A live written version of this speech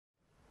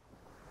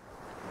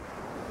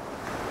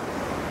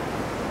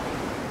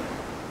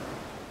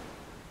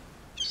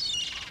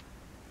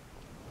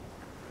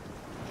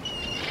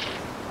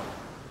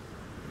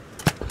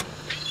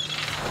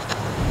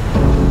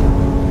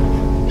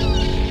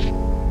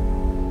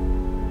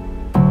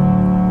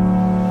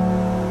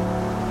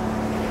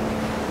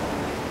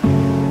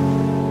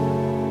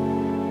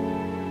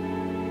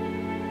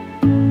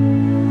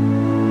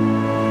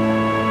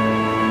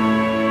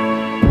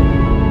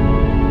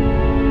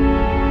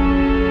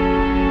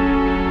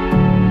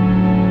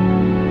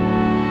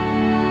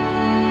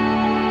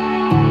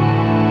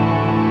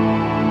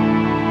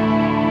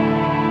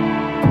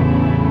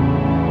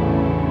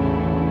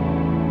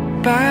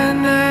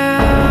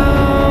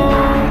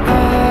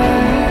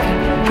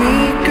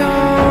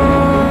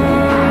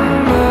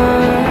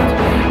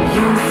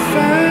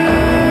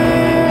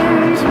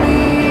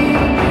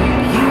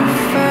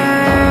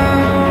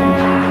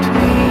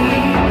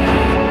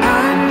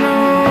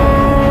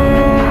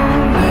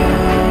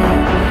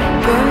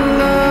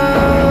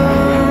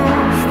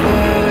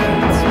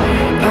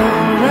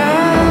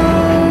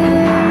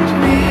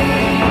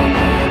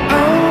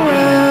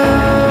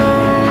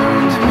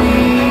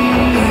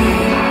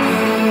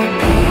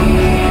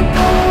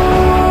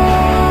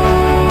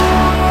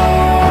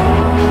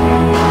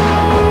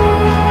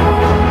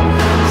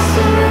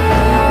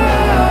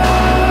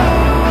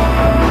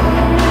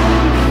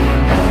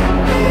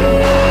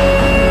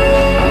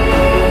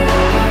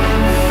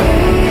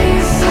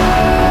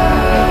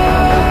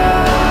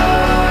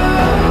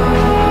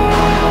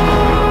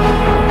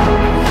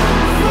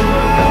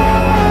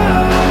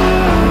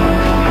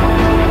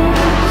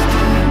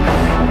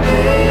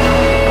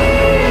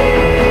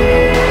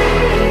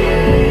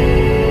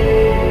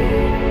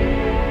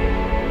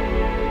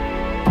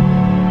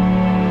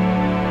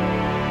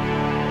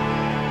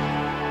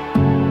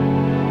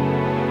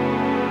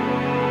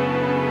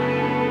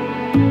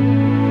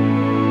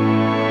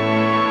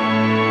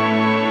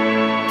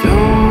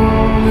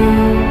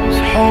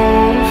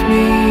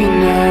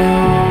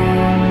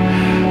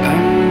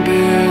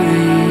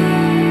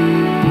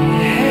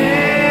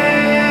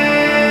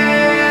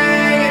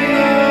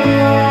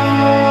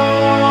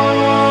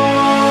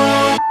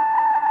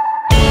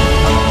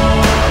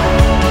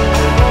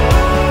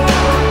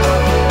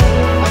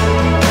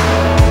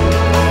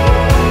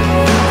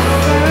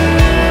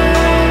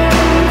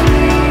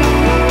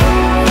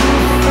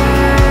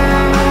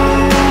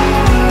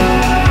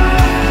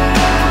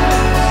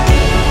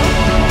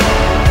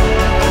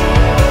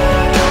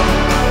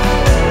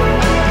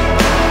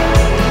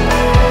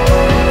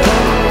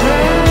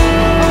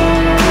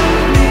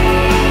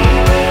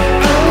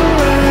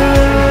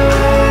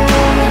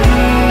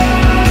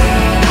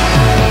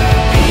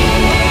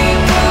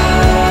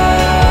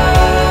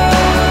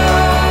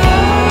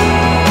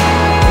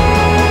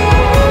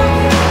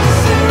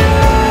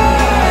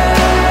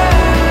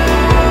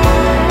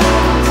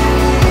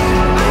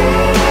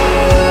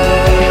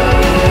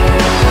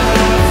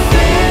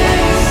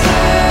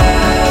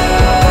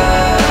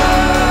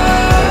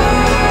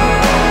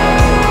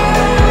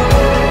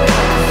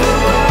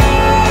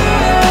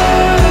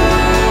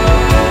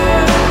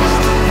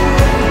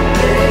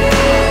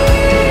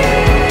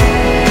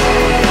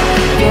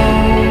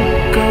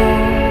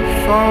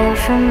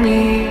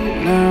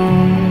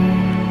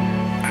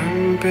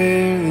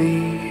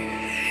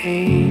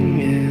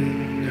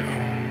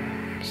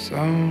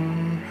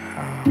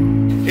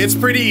It's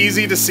pretty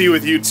easy to see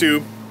with you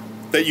two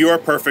that you are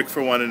perfect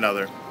for one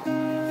another.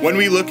 When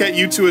we look at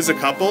you two as a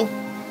couple,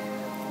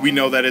 we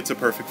know that it's a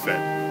perfect fit.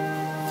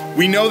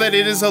 We know that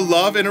it is a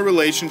love and a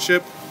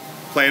relationship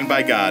planned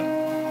by God.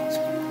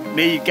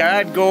 May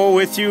God go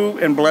with you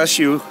and bless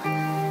you.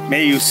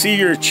 May you see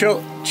your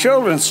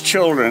children's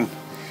children.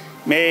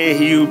 May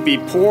you be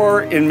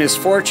poor in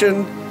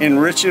misfortune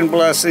and rich in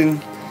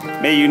blessing.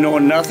 May you know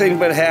nothing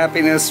but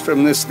happiness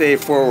from this day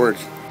forward.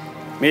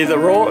 May the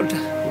road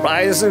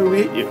rise and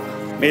meet you.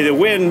 May the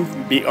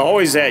wind be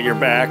always at your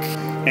back.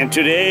 And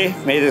today,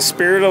 may the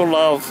spirit of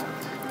love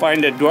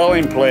find a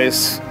dwelling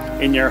place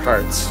in your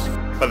hearts.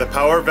 By the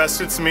power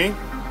vested to me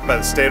by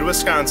the state of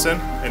Wisconsin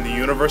and the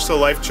Universal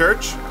Life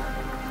Church,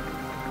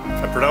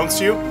 I pronounce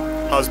you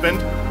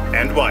husband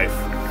and wife.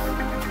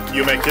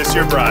 You may kiss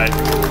your bride.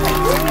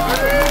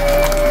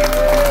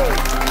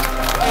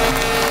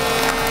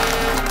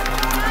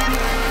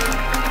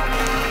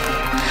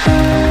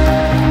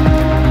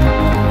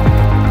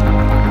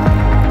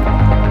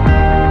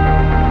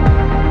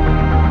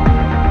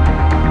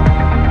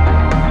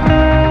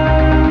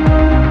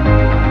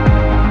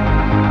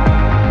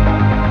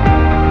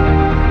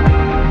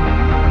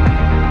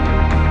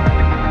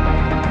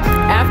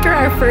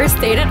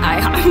 First date at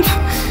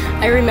IHOP,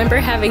 I remember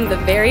having the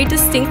very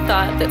distinct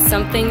thought that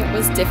something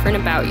was different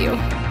about you.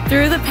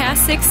 Through the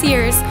past 6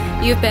 years,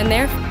 you've been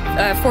there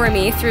for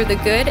me through the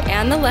good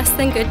and the less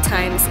than good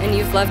times, and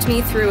you've loved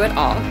me through it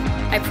all.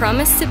 I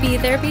promise to be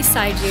there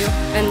beside you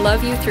and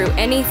love you through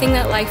anything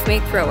that life may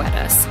throw at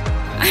us.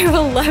 I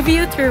will love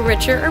you through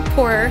richer or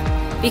poorer,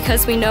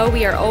 because we know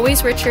we are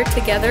always richer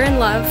together in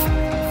love,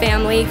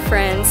 family,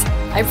 friends.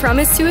 I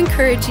promise to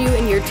encourage you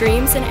in your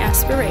dreams and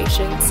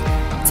aspirations,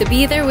 to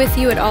be there with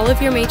you at all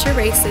of your major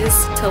races,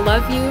 to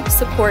love you,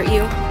 support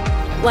you.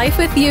 Life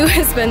with you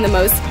has been the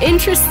most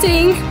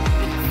interesting,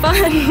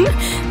 fun,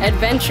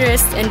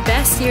 adventurous, and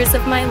best years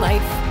of my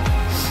life.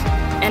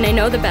 And I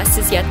know the best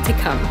is yet to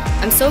come.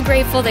 I'm so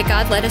grateful that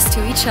God led us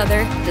to each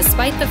other,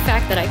 despite the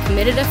fact that I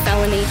committed a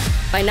felony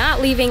by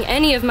not leaving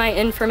any of my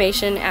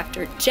information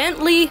after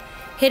gently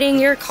hitting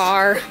your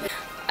car.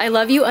 I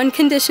love you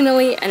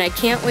unconditionally, and I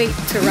can't wait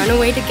to run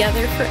away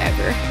together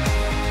forever.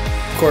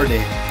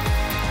 Courtney,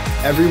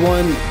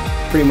 everyone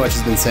pretty much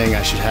has been saying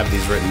I should have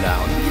these written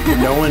down.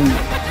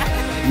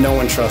 No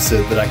one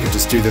trusted that I could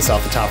just do this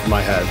off the top of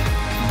my head.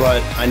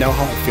 But I know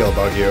how I feel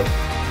about you.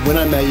 When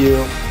I met you,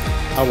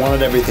 I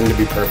wanted everything to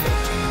be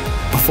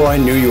perfect. Before I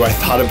knew you, I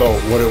thought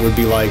about what it would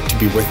be like to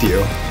be with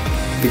you,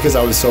 because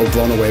I was so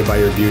blown away by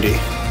your beauty.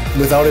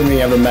 Without having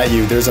ever met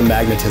you, there's a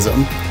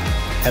magnetism,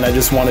 and I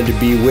just wanted to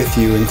be with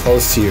you and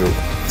close to you.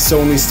 So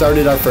when we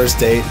started our first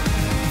date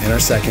and our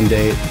second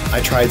date,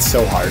 I tried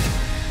so hard.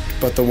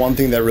 But the one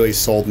thing that really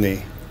sold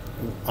me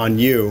on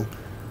you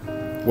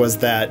was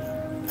that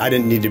I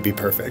didn't need to be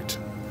perfect.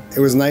 It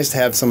was nice to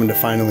have someone to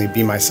finally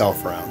be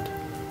myself around.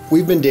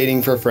 We've been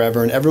dating for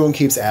forever, and everyone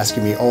keeps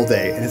asking me all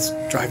day, and it's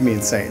driving me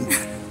insane.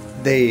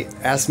 They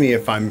ask me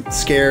if I'm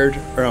scared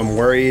or I'm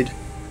worried,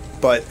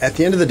 but at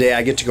the end of the day,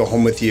 I get to go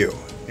home with you,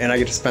 and I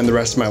get to spend the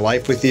rest of my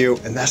life with you,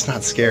 and that's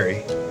not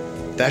scary.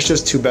 That's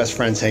just two best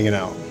friends hanging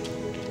out,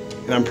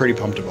 and I'm pretty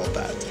pumped about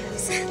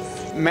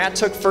that. Matt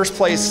took first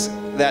place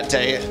that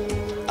day,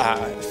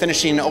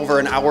 finishing over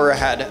an hour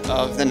ahead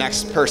of the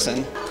next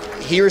person.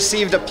 He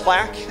received a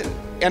plaque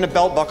and a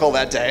belt buckle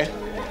that day,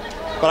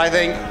 but I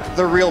think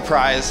the real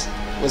prize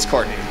was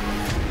Courtney.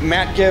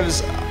 Matt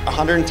gives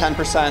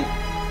 110%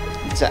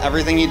 to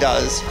everything he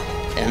does,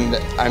 and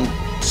I'm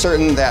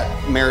certain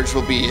that marriage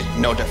will be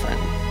no different.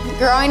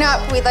 Growing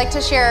up, we'd like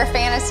to share our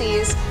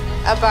fantasies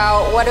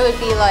about what it would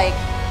be like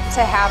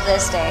to have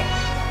this day.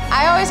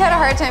 I always had a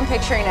hard time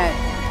picturing it,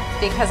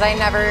 because I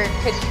never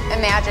could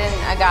imagine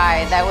a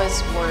guy that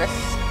was worth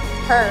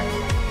her.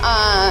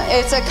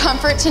 It's a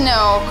comfort to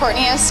know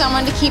Courtney has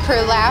someone to keep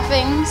her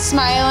laughing,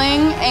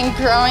 smiling, and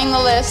growing the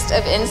list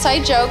of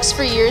inside jokes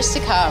for years to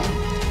come.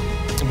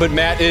 But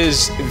Matt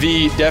is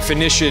the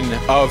definition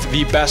of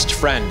the best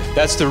friend.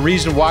 That's the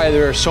reason why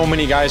there are so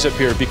many guys up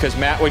here, because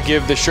Matt would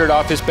give the shirt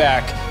off his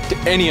back to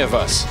any of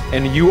us,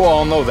 and you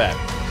all know that.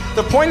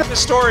 The point of the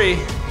story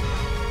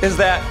is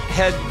that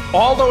had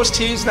all those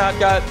T's not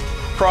got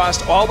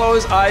crossed, all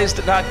those I's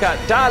that not got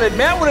dotted,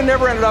 Matt would have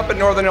never ended up in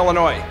Northern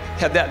Illinois.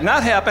 Had that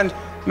not happened,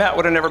 Matt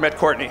would have never met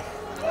Courtney.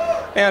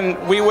 And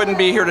we wouldn't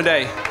be here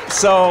today.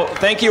 So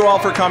thank you all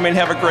for coming.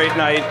 Have a great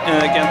night.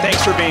 And again,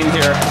 thanks for being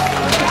here.